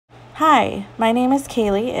Hi, my name is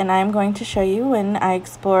Kaylee, and I'm going to show you when I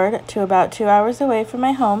explored to about 2 hours away from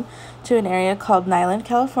my home to an area called Nyland,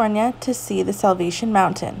 California to see the Salvation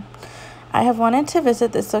Mountain. I have wanted to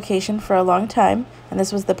visit this location for a long time, and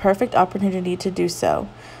this was the perfect opportunity to do so.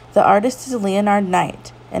 The artist is Leonard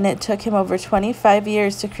Knight, and it took him over 25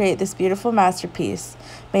 years to create this beautiful masterpiece,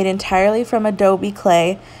 made entirely from adobe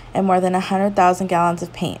clay and more than 100,000 gallons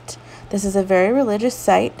of paint. This is a very religious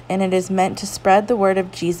site, and it is meant to spread the word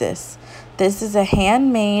of Jesus. This is a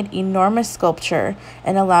handmade, enormous sculpture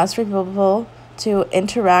and allows for people to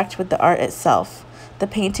interact with the art itself. The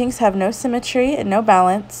paintings have no symmetry and no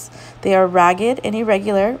balance. They are ragged and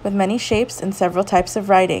irregular with many shapes and several types of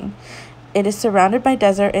writing. It is surrounded by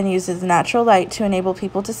desert and uses natural light to enable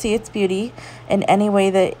people to see its beauty in any way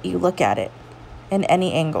that you look at it, in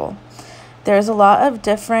any angle. There is a lot of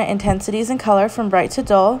different intensities in color from bright to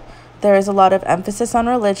dull. There is a lot of emphasis on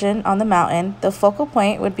religion on the mountain. The focal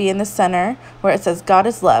point would be in the center where it says God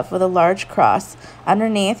is love with a large cross.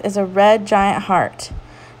 Underneath is a red giant heart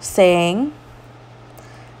saying,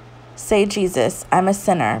 "Say Jesus, I'm a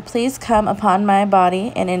sinner. Please come upon my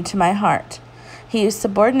body and into my heart." He used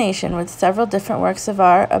subordination with several different works of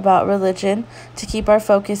art about religion to keep our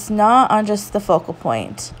focus not on just the focal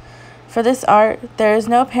point. For this art, there is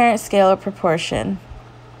no apparent scale or proportion.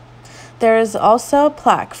 There is also a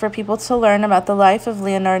plaque for people to learn about the life of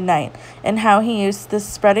Leonard Knight and how he used this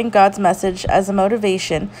spreading God's message as a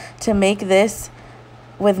motivation to make this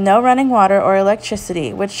with no running water or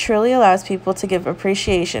electricity, which truly allows people to give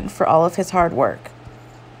appreciation for all of his hard work.